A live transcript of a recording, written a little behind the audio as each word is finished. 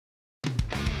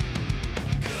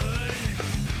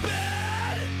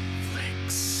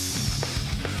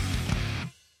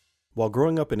While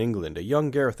growing up in England, a young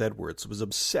Gareth Edwards was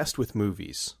obsessed with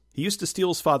movies. He used to steal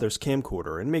his father's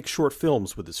camcorder and make short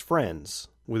films with his friends.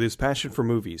 With his passion for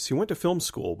movies, he went to film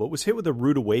school but was hit with a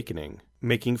rude awakening.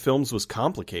 Making films was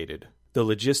complicated. The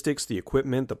logistics, the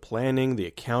equipment, the planning, the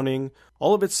accounting,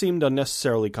 all of it seemed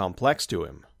unnecessarily complex to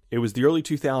him. It was the early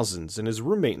 2000s and his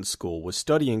roommate in school was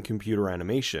studying computer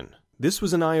animation. This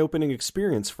was an eye-opening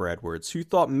experience for Edwards, who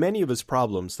thought many of his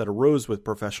problems that arose with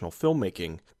professional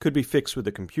filmmaking could be fixed with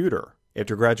a computer.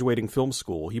 After graduating film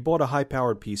school, he bought a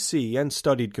high-powered PC and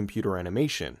studied computer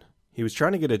animation. He was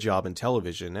trying to get a job in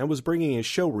television and was bringing his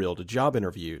show reel to job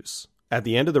interviews. At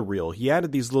the end of the reel, he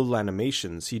added these little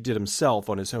animations he did himself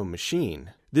on his home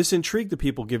machine. This intrigued the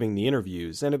people giving the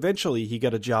interviews, and eventually he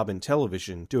got a job in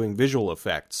television doing visual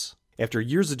effects. After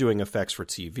years of doing effects for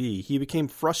TV, he became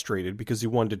frustrated because he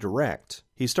wanted to direct.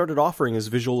 He started offering his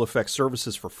visual effects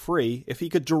services for free if he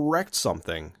could direct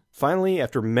something. Finally,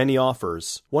 after many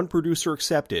offers, one producer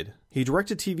accepted. He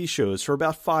directed TV shows for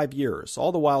about 5 years,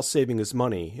 all the while saving his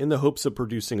money in the hopes of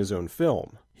producing his own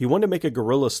film. He wanted to make a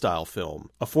guerrilla-style film,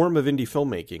 a form of indie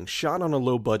filmmaking shot on a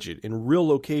low budget in real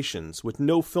locations with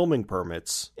no filming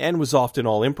permits, and was often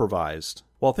all improvised.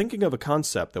 While thinking of a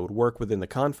concept that would work within the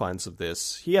confines of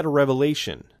this, he had a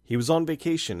revelation. He was on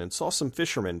vacation and saw some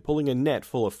fishermen pulling a net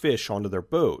full of fish onto their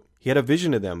boat. He had a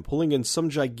vision of them pulling in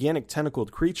some gigantic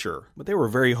tentacled creature, but they were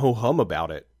very ho-hum about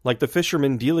it. Like the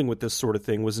fishermen, dealing with this sort of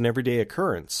thing was an everyday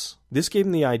occurrence. This gave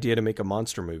him the idea to make a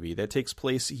monster movie that takes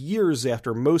place years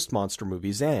after most monster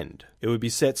movies end. It would be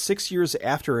set 6 years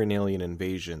after an alien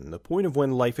invasion, the point of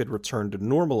when life had returned to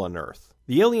normal on Earth.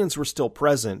 The aliens were still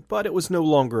present, but it was no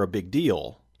longer a big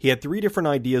deal. He had 3 different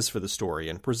ideas for the story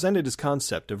and presented his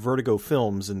concept to Vertigo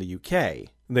Films in the UK.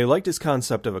 They liked his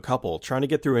concept of a couple trying to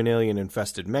get through an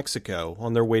alien-infested Mexico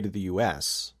on their way to the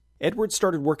US. Edwards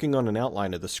started working on an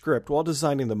outline of the script while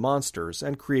designing the monsters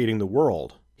and creating the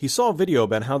world. He saw a video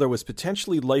about how there was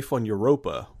potentially life on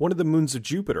Europa, one of the moons of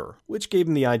Jupiter, which gave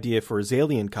him the idea for his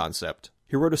alien concept.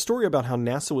 He wrote a story about how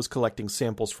NASA was collecting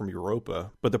samples from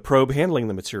Europa, but the probe handling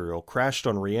the material crashed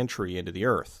on re-entry into the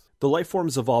Earth. The life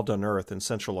forms evolved on Earth and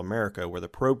Central America where the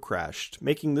probe crashed,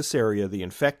 making this area the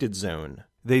infected zone.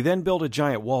 They then built a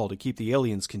giant wall to keep the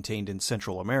aliens contained in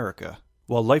Central America.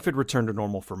 While life had returned to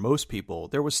normal for most people,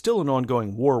 there was still an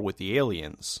ongoing war with the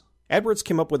aliens. Edwards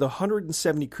came up with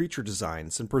 170 creature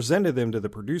designs and presented them to the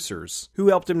producers, who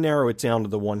helped him narrow it down to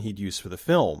the one he'd use for the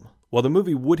film. While the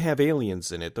movie would have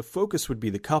aliens in it, the focus would be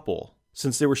the couple.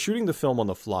 Since they were shooting the film on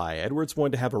the fly, Edwards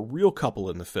wanted to have a real couple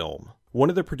in the film. One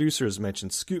of the producers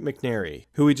mentioned Scoot McNairy,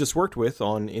 who he just worked with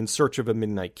on In Search of a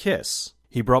Midnight Kiss.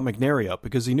 He brought McNairy up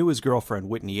because he knew his girlfriend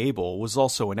Whitney Able was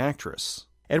also an actress.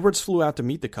 Edwards flew out to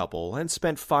meet the couple and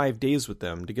spent 5 days with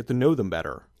them to get to know them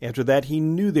better. After that, he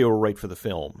knew they were right for the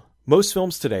film. Most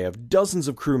films today have dozens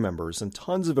of crew members and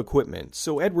tons of equipment,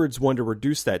 so Edwards wanted to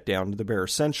reduce that down to the bare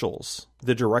essentials.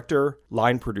 The director,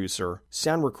 line producer,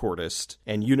 sound recordist,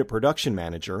 and unit production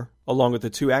manager, along with the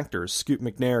 2 actors, Scoot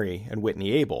McNairy and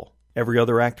Whitney Able. Every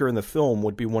other actor in the film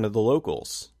would be one of the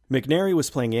locals. McNairy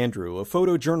was playing Andrew, a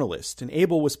photojournalist, and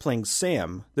Able was playing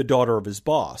Sam, the daughter of his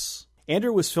boss.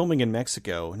 Andrew was filming in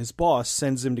Mexico, and his boss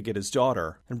sends him to get his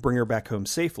daughter and bring her back home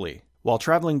safely. While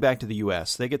traveling back to the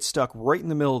US, they get stuck right in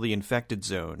the middle of the infected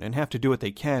zone and have to do what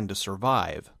they can to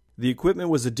survive. The equipment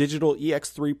was a digital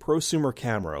EX3 prosumer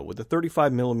camera with a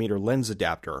 35mm lens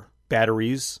adapter,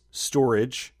 batteries,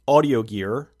 storage, audio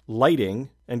gear,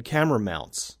 lighting, and camera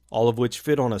mounts, all of which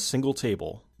fit on a single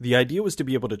table. The idea was to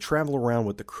be able to travel around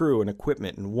with the crew and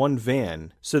equipment in one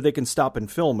van so they can stop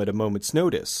and film at a moment's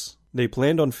notice. They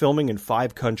planned on filming in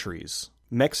 5 countries: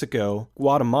 Mexico,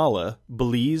 Guatemala,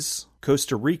 Belize,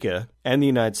 Costa Rica, and the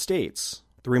United States.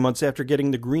 3 months after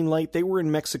getting the green light, they were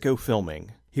in Mexico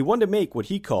filming. He wanted to make what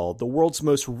he called the world's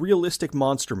most realistic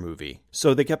monster movie,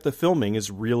 so they kept the filming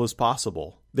as real as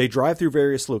possible. They drive through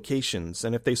various locations,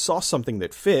 and if they saw something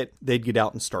that fit, they'd get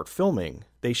out and start filming.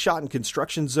 They shot in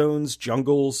construction zones,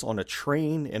 jungles, on a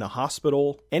train, in a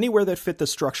hospital, anywhere that fit the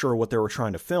structure of what they were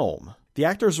trying to film. The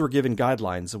actors were given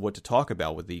guidelines of what to talk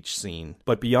about with each scene,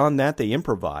 but beyond that they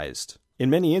improvised. In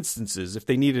many instances, if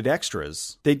they needed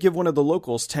extras, they'd give one of the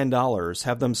locals $10,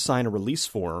 have them sign a release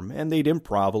form, and they'd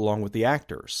improv along with the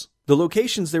actors. The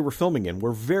locations they were filming in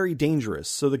were very dangerous,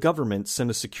 so the government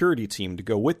sent a security team to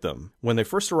go with them. When they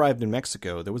first arrived in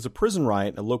Mexico, there was a prison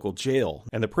riot in a local jail,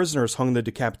 and the prisoners hung the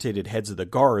decapitated heads of the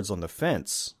guards on the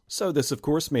fence. So this, of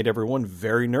course, made everyone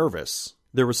very nervous.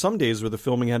 There were some days where the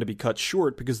filming had to be cut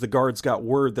short because the guards got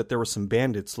word that there were some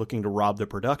bandits looking to rob the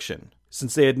production.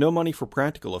 Since they had no money for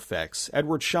practical effects,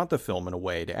 Edwards shot the film in a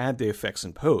way to add the effects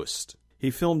in post. He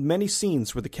filmed many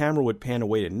scenes where the camera would pan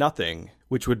away to nothing,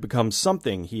 which would become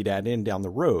something he'd add in down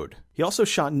the road. He also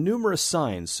shot numerous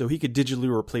signs so he could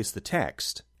digitally replace the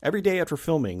text. Every day after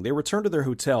filming, they returned to their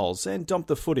hotels and dumped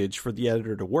the footage for the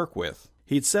editor to work with.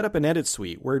 He'd set up an edit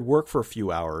suite where he'd work for a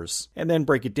few hours, and then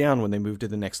break it down when they moved to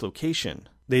the next location.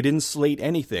 They didn't slate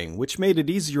anything, which made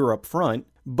it easier up front,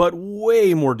 but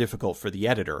way more difficult for the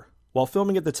editor. While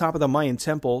filming at the top of the Mayan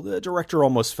temple, the director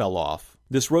almost fell off.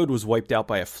 This road was wiped out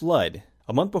by a flood.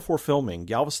 A month before filming,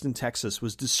 Galveston, Texas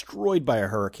was destroyed by a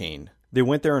hurricane. They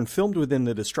went there and filmed within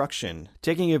the destruction,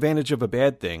 taking advantage of a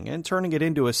bad thing and turning it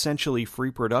into essentially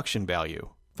free production value.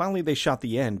 Finally, they shot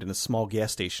the end in a small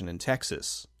gas station in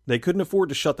Texas. They couldn't afford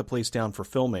to shut the place down for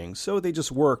filming, so they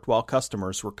just worked while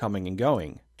customers were coming and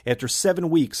going. After 7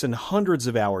 weeks and hundreds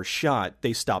of hours shot,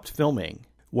 they stopped filming.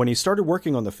 When he started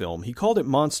working on the film, he called it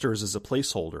Monsters as a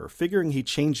placeholder, figuring he'd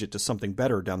change it to something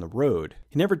better down the road.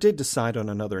 He never did decide on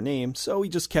another name, so he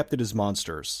just kept it as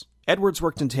Monsters. Edwards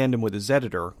worked in tandem with his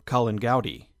editor, Colin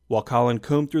Gowdy. While Colin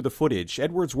combed through the footage,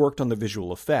 Edwards worked on the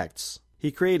visual effects.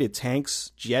 He created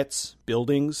tanks, jets,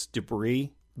 buildings,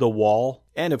 debris, the wall,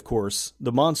 and of course,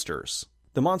 the monsters.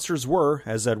 The monsters were,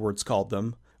 as Edwards called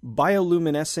them,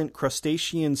 bioluminescent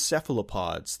crustacean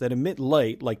cephalopods that emit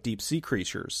light like deep-sea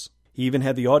creatures. He even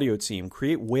had the audio team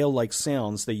create whale-like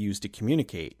sounds they used to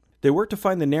communicate. They worked to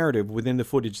find the narrative within the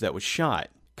footage that was shot.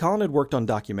 Colin had worked on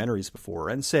documentaries before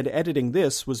and said editing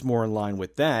this was more in line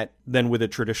with that than with a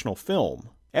traditional film.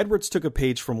 Edwards took a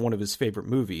page from one of his favorite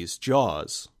movies,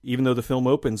 Jaws. Even though the film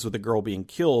opens with a girl being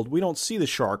killed, we don't see the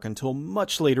shark until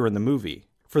much later in the movie.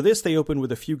 For this, they open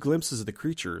with a few glimpses of the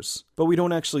creatures, but we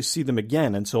don't actually see them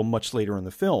again until much later in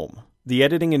the film. The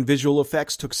editing and visual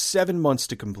effects took 7 months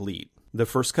to complete. The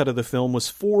first cut of the film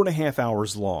was 4.5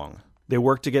 hours long. They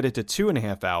worked to get it to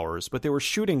 2.5 hours, but they were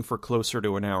shooting for closer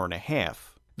to an hour and a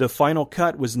half. The final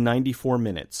cut was 94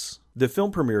 minutes. The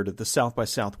film premiered at the South by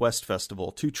Southwest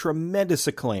Festival to tremendous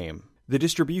acclaim. The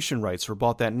distribution rights were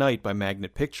bought that night by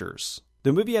Magnet Pictures.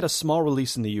 The movie had a small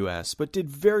release in the US, but did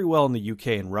very well in the UK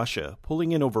and Russia,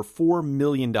 pulling in over $4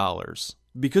 million.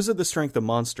 Because of the strength of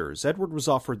Monsters, Edward was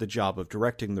offered the job of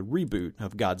directing the reboot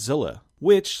of Godzilla,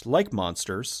 which, like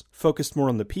Monsters, focused more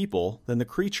on the people than the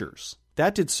creatures.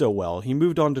 That did so well, he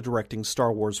moved on to directing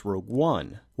Star Wars Rogue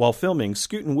One. While filming,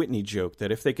 Scoot and Whitney joked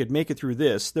that if they could make it through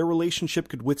this, their relationship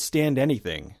could withstand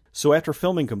anything. So after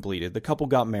filming completed, the couple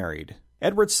got married.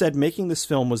 Edwards said making this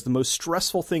film was the most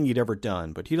stressful thing he'd ever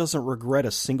done, but he doesn't regret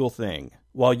a single thing.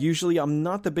 While usually I'm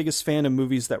not the biggest fan of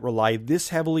movies that rely this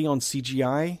heavily on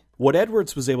CGI, what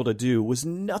Edwards was able to do was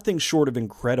nothing short of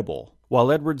incredible.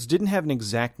 While Edwards didn't have an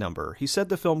exact number, he said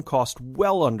the film cost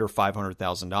well under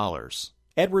 $500,000.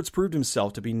 Edwards proved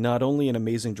himself to be not only an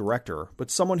amazing director,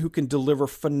 but someone who can deliver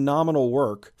phenomenal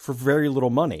work for very little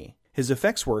money. His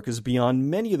effects work is beyond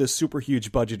many of the super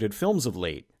huge budgeted films of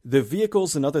late. The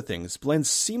vehicles and other things blend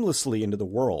seamlessly into the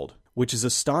world, which is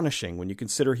astonishing when you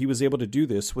consider he was able to do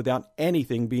this without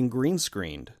anything being green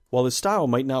screened. While his style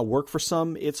might not work for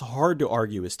some, it's hard to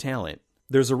argue his talent.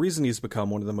 There's a reason he's become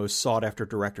one of the most sought-after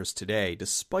directors today,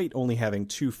 despite only having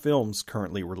 2 films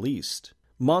currently released.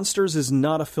 Monsters is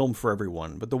not a film for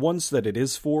everyone, but the ones that it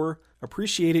is for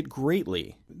appreciate it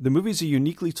greatly. The movie's a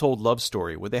uniquely told love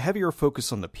story with a heavier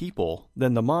focus on the people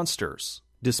than the monsters.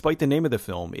 Despite the name of the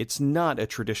film, it's not a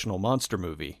traditional monster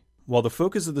movie. While the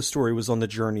focus of the story was on the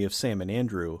journey of Sam and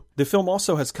Andrew, the film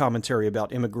also has commentary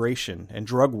about immigration and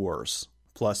drug wars.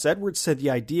 Plus, Edwards said the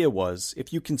idea was,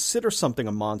 if you consider something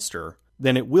a monster,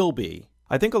 then it will be.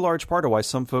 I think a large part of why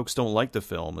some folks don't like the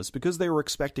film is because they were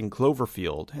expecting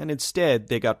Cloverfield, and instead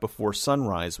they got Before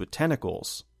Sunrise with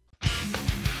tentacles.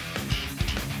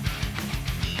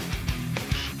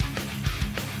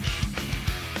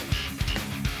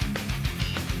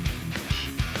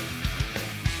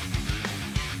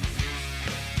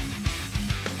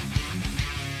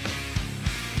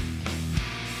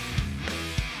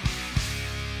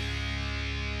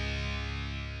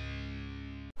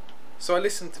 So I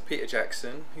listened to Peter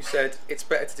Jackson, who said it's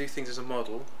better to do things as a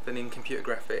model than in computer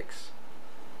graphics.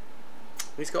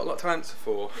 He's got a lot to answer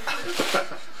for,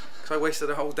 because I wasted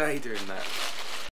a whole day doing that.